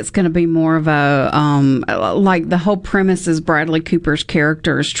 I think it's going to be more of a, like the whole premise is Bradley Cooper's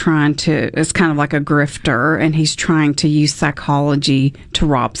character is kind of like a grifter, and he's trying to use psychology to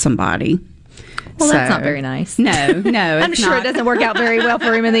rob somebody. Well, that's not very nice. No, I'm sure it doesn't work out very well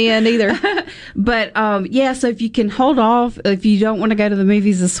for him in the end either. But, so if you can hold off, if you don't want to go to the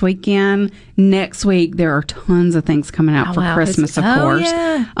movies this weekend, next week there are tons of things coming out for Christmas, of course.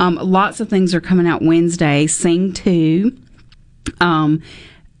 Yeah. Lots of things are coming out Wednesday. Sing 2. And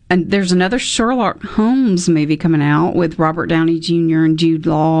there's another Sherlock Holmes movie coming out with Robert Downey Jr. and Jude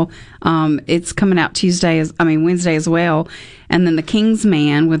Law. It's coming out Wednesday as well. And then The King's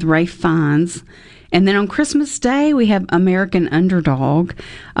Man with Ralph Fiennes. And then on Christmas Day, we have American Underdog,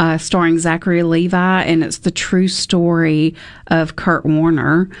 starring Zachary Levi, and it's the true story of Kurt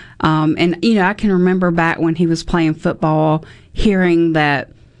Warner. I can remember back when he was playing football, hearing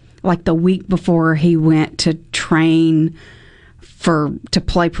that, like the week before he went to train to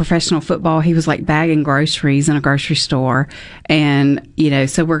play professional football, he was like bagging groceries in a grocery store. And,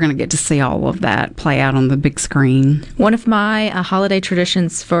 so we're going to get to see all of that play out on the big screen. One of my holiday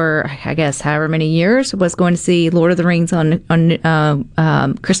traditions for, I guess, however many years was going to see Lord of the Rings on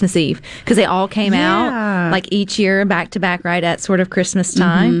Christmas Eve, because they all came out like each year back to back right at sort of Christmas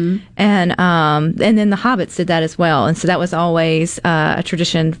time. Mm-hmm. And then the Hobbits did that as well. And so that was always a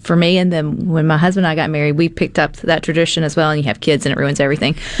tradition for me. And then when my husband and I got married, we picked up that tradition as well. And you have kids and it ruins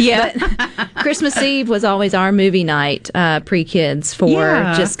everything. Yeah. But Christmas Eve was always our movie night, pre-kids, for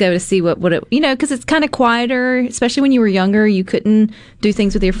just go to see what it, because it's kind of quieter, especially when you were younger. You couldn't do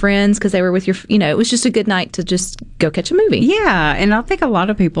things with your friends because they were with your, it was just a good night to just go catch a movie. Yeah. And I think a lot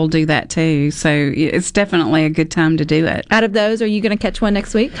of people do that too. So it's definitely a good time to do it. Out of those, are you going to catch one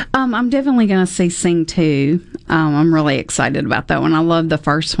next week? I'm definitely going to see Sing 2. I'm really excited about that one. I love the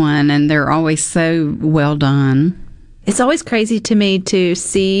first one, and they're always so well done. It's always crazy to me to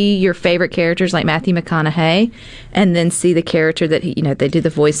see your favorite characters like Matthew McConaughey, and then see the character that they do the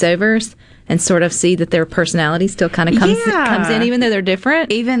voiceovers, and sort of see that their personality still kind of comes in, even though they're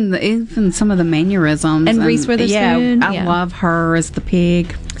different. Even some of the mannerisms. And Reese Witherspoon. I love her as the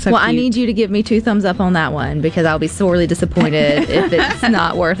pig. So cute. I need you to give me 2 thumbs up on that one, because I'll be sorely disappointed if it's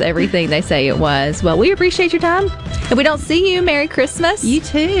not worth everything they say it was. Well, we appreciate your time. If we don't see you, Merry Christmas. You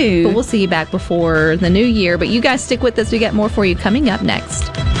too. But we'll see you back before the new year. But you guys stick with us. We got more for you coming up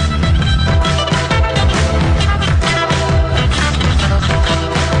next.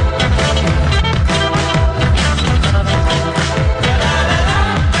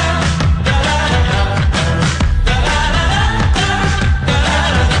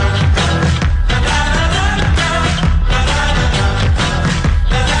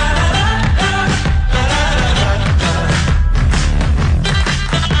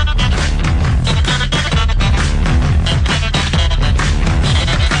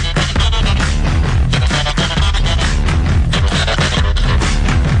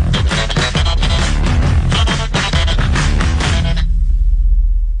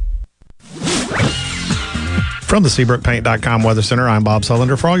 From the SeabrookPaint.com Weather Center, I'm Bob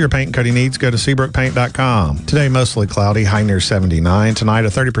Sullender. For all your paint and coating needs, go to SeabrookPaint.com. Today, mostly cloudy, high near 79. Tonight, a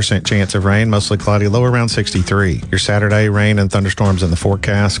 30% chance of rain, mostly cloudy, low around 63. Your Saturday, rain and thunderstorms in the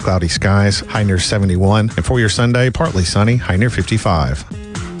forecast, cloudy skies, high near 71. And for your Sunday, partly sunny, high near 55.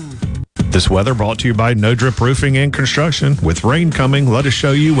 This weather brought to you by No Drip Roofing and Construction. With rain coming, let us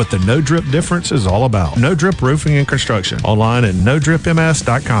show you what the No Drip difference is all about. No Drip Roofing and Construction. Online at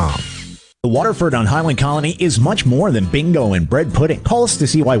NoDripMS.com. The Waterford on Highland Colony is much more than bingo and bread pudding. Call us to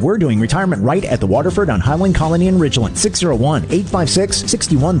see why we're doing retirement right at the Waterford on Highland Colony in Ridgeland.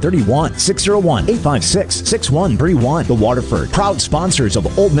 601-856-6131. 601-856-6131. The Waterford, proud sponsors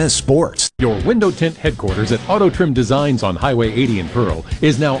of Ole Miss Sports. Your window tint headquarters at Auto Trim Designs on Highway 80 in Pearl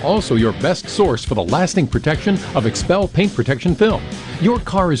is now also your best source for the lasting protection of Expel paint protection film. Your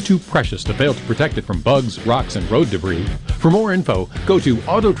car is too precious to fail to protect it from bugs, rocks, and road debris. For more info, go to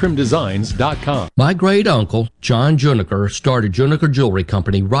autotrimdesigns.com. My great uncle, John Juniker, started Juniker Jewelry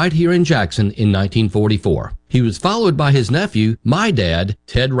Company right here in Jackson in 1944. He was followed by his nephew, my dad,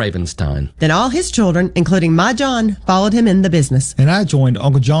 Ted Ravenstein. Then all his children, including my John, followed him in the business. And I joined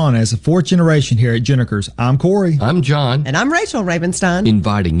Uncle John as the fourth generation here at Junikers. I'm Corey. I'm John. And I'm Rachel Ravenstein.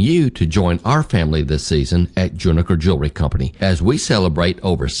 Inviting you to join our family this season at Juniker Jewelry Company as we celebrate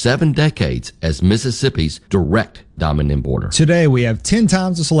over 7 decades as Mississippi's direct diamond importer. Today we have 10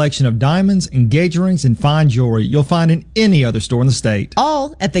 times the selection of diamonds, engagement rings, and fine jewelry you'll find in any other store in the state.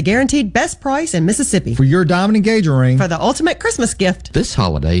 All at the guaranteed best price in Mississippi. For your diamond engagement ring. For the ultimate Christmas gift. This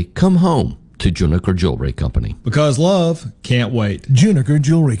holiday, come home to Juniker Jewelry Company. Because love can't wait. Juniker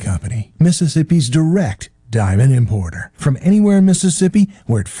Jewelry Company, Mississippi's direct diamond importer. From anywhere in Mississippi,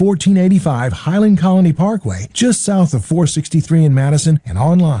 we're at 1485 Highland Colony Parkway, just south of 463 in Madison, and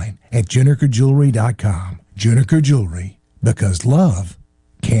online at junikerjewelry.com. Juniker Jewelry, because love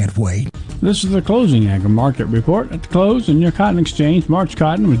can't wait. This is the closing agri market report. At the close, in your cotton exchange, March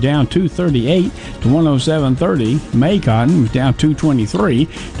cotton was down 238 to 107.30. May cotton was down 223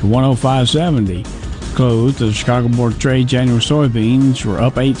 to 105.70. Closed, the Chicago Board of Trade January soybeans were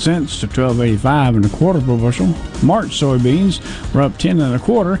up 8 cents to 12.85 and a quarter per bushel. March soybeans were up 10 and a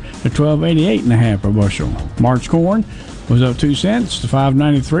quarter to 12.88 and a half per bushel. March corn was up 2 cents to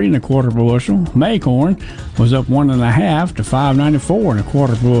 5.93 and a quarter per bushel. May corn was up 1.5 to 5.94 and a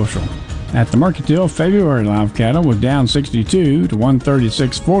quarter per bushel. At the Mercantile, February live cattle was down 62 to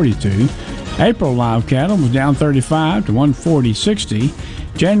 136.42. April live cattle was down 35 to 140.60.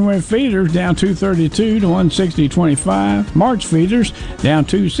 January feeders down 232 to 160.25. March feeders down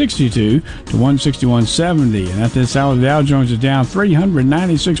 262 to 161.70. And at this hour, the Dow Jones is down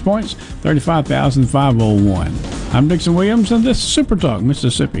 396 points, 35,501. I'm Dixon Williams, and this is Super Talk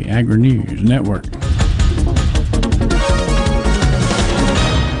Mississippi Agri News Network.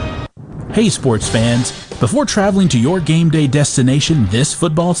 Hey, sports fans! Before traveling to your game day destination this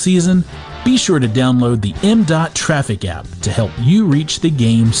football season, be sure to download the MDOT Traffic app to help you reach the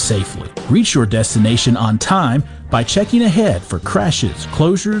game safely. Reach your destination on time by checking ahead for crashes,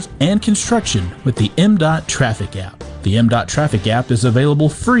 closures, and construction with the MDOT Traffic app. The MDOT Traffic app is available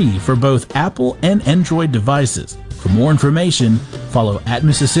free for both Apple and Android devices. For more information, follow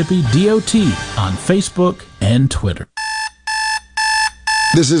 @MississippiDOT on Facebook and Twitter.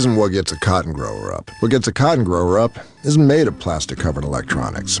 This isn't what gets a cotton grower up. What gets a cotton grower up isn't made of plastic-covered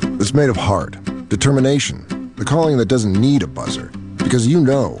electronics. It's made of heart, determination, the calling that doesn't need a buzzer. Because you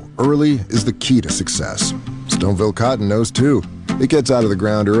know, early is the key to success. Stoneville Cotton knows too. It gets out of the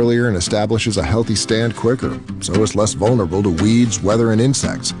ground earlier and establishes a healthy stand quicker, so it's less vulnerable to weeds, weather, and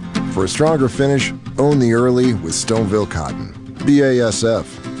insects. For a stronger finish, own the early with Stoneville Cotton. BASF.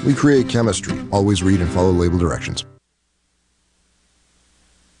 We create chemistry. Always read and follow label directions.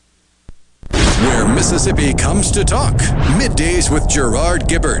 Where Mississippi comes to talk. Middays with Gerard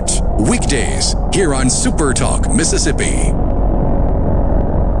Gibbert. Weekdays here on Super Talk Mississippi.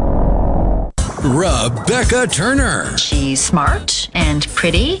 Rebecca Turner. She's smart and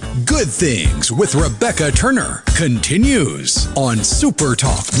pretty. Good Things with Rebecca Turner continues on Super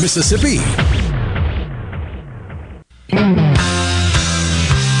Talk Mississippi.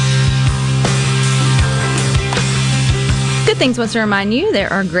 Good Things wants to remind you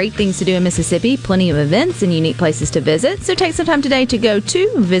there are great things to do in Mississippi, plenty of events and unique places to visit. So take some time today to go to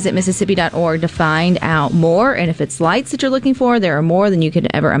visitmississippi.org to find out more. And if it's lights that you're looking for, there are more than you could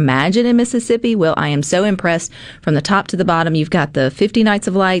ever imagine in Mississippi. Well, I am so impressed from the top to the bottom. You've got the 50 Nights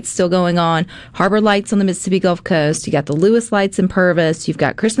of Lights still going on, Harbor Lights on the Mississippi Gulf Coast. You got the Lewis Lights in Purvis. You've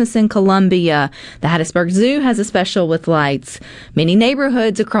got Christmas in Columbia. The Hattiesburg Zoo has a special with lights. Many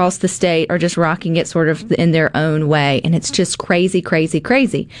neighborhoods across the state are just rocking it sort of in their own way. And it's just crazy, crazy,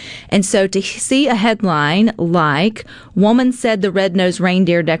 crazy. And so to see a headline like, woman said the red-nosed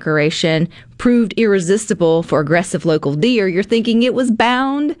reindeer decoration proved irresistible for aggressive local deer, you're thinking it was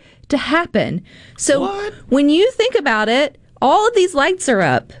bound to happen. So when you think about it, all of these lights are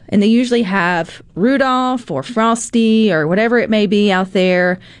up, and they usually have Rudolph or Frosty or whatever it may be out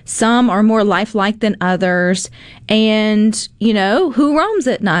there. Some are more lifelike than others. And, you know, who roams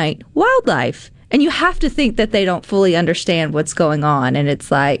at night? Wildlife. And you have to think that they don't fully understand what's going on. And it's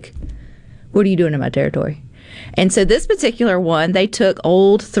like, what are you doing in my territory? And so this particular one, they took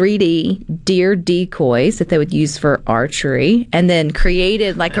old 3D deer decoys that they would use for archery and then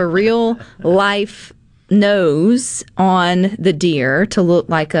created like a real life nose on the deer to look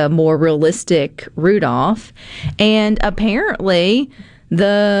like a more realistic Rudolph. And apparently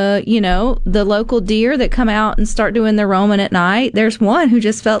the local deer that come out and start doing their roaming at night, there's one who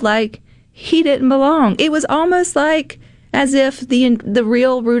just felt like he didn't belong. It was almost like as if the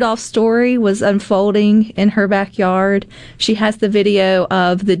real Rudolph story was unfolding in her backyard. She has the video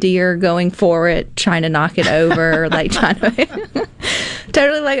of the deer going for it, trying to knock it over, like trying to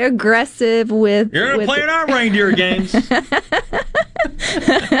totally like aggressive with. You're playing our reindeer games,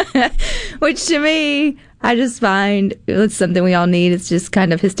 which to me, I just find it's something we all need. It's just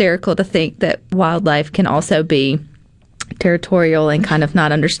kind of hysterical to think that wildlife can also be territorial and kind of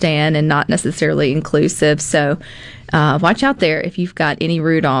not understand and not necessarily inclusive. So watch out there. If you've got any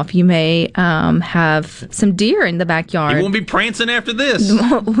Rudolph, you may have some deer in the backyard. He won't be prancing after this.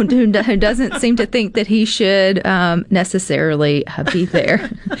 Who doesn't seem to think that he should necessarily be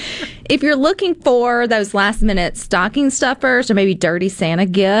there. If you're looking for those last-minute stocking stuffers or maybe dirty Santa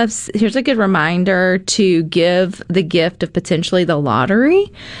gifts, here's a good reminder to give the gift of potentially the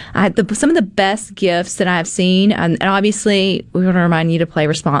lottery. Some of the best gifts that I've seen, and obviously we want to remind you to play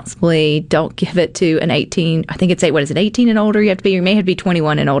responsibly. Don't give it to an 18. I think it's 18 and older? You may have to be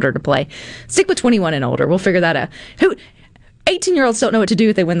 21 and older to play. Stick with 21 and older. We'll figure that out. 18-year-olds don't know what to do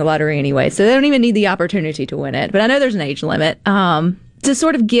if they win the lottery anyway, so they don't even need the opportunity to win it. But I know there's an age limit. To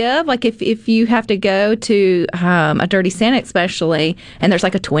sort of give, like if you have to go to a Dirty Santa especially, and there's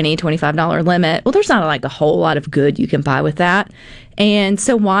like a $20, $25 limit, well, there's not like a whole lot of good you can buy with that. And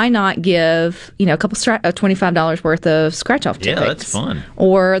so why not give, a couple $25 worth of scratch-off tickets? Yeah, that's fun.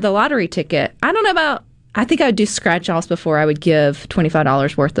 Or the lottery ticket. I think I would do scratch-offs before I would give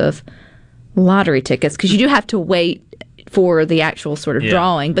 $25 worth of lottery tickets, because you do have to wait for the actual sort of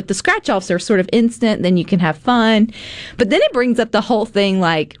drawing. But the scratch-offs are sort of instant, then you can have fun. But then it brings up the whole thing,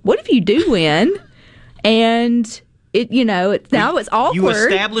 like, what if you do win? And it's awkward. You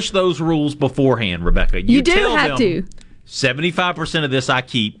establish those rules beforehand, Rebecca. You do have to. 75% of this I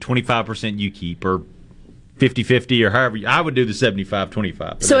keep, 25% you keep, or 50-50, or however. I would do the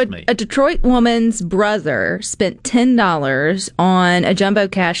 75-25. So a Detroit woman's brother spent $10 on a jumbo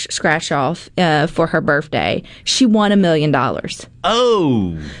cash scratch-off for her birthday. She won $1 million.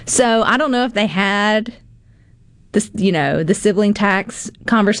 Oh. So I don't know if they had this, the sibling tax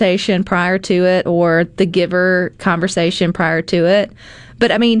conversation prior to it or the giver conversation prior to it.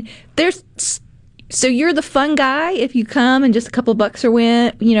 But I mean, so you're the fun guy if you come and just a couple bucks or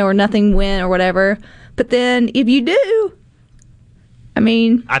win, or nothing win or whatever. But then if you do,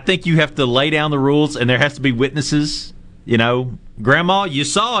 I think you have to lay down the rules, and there has to be witnesses. Grandma, you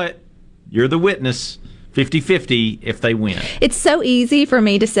saw it. You're the witness. 50-50 if they win. It's so easy for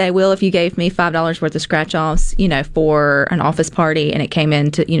me to say, Will, if you gave me $5 worth of scratch-offs, for an office party and it came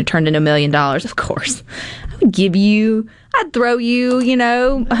in to, turned into $1 million, of course, I'd throw you,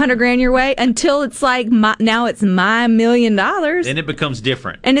 $100,000 your way until it's like, now it's my $1 million. Then it becomes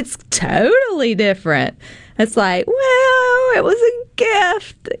different. And it's totally different. It's like, well, it was a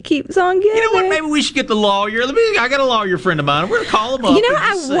gift that keeps on giving. You know what? Maybe we should get the lawyer. I got a lawyer friend of mine. We're going to call him up.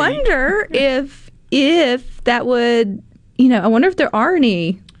 I wonder if that would, I wonder if there are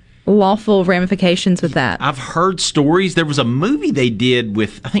any lawful ramifications with that. I've heard stories. There was a movie they did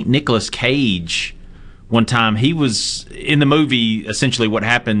with, I think, Nicolas Cage one time. He was in the movie. Essentially what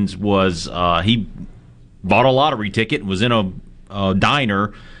happens was he bought a lottery ticket and was in a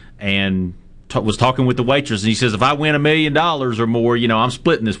diner and was talking with the waitress, and he says, if I win $1 million or more, I'm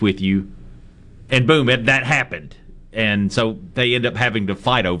splitting this with you. And boom, that happened. And so they end up having to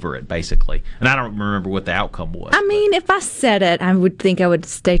fight over it, basically. And I don't remember what the outcome was. If I said it, I would think I would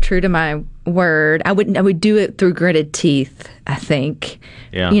stay true to my word. I would do it through gritted teeth, I think.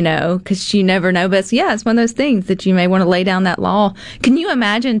 Yeah. Because you never know. But it's one of those things that you may want to lay down that law. Can you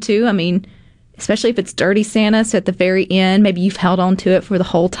imagine, too? Especially if it's Dirty Santa, so at the very end, maybe you've held on to it for the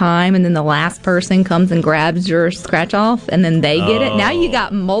whole time, and then the last person comes and grabs your scratch-off, and then they get it. Now you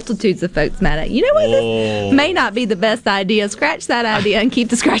got multitudes of folks mad at you. This may not be the best idea. Scratch that idea and keep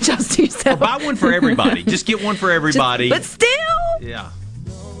the scratch-offs to yourself. Or buy one for everybody. Just get one for everybody. But still, yeah.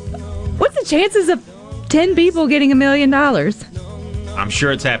 What's the chances of 10 people getting $1 million? I'm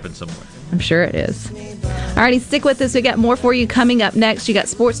sure it's happened somewhere. I'm sure it is. Alrighty, stick with us. We got more for you coming up next. You got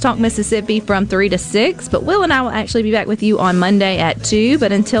Sports Talk Mississippi from 3 to 6, but Will and I will actually be back with you on Monday at 2.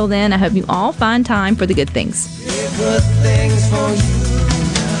 But until then, I hope you all find time for the good things. Good things for you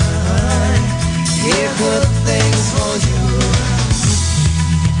and good things for you.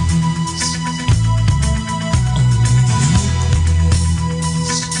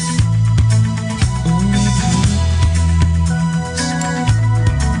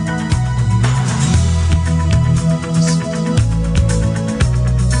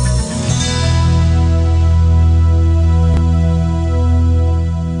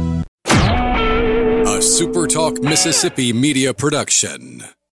 SuperTalk Mississippi Media Production.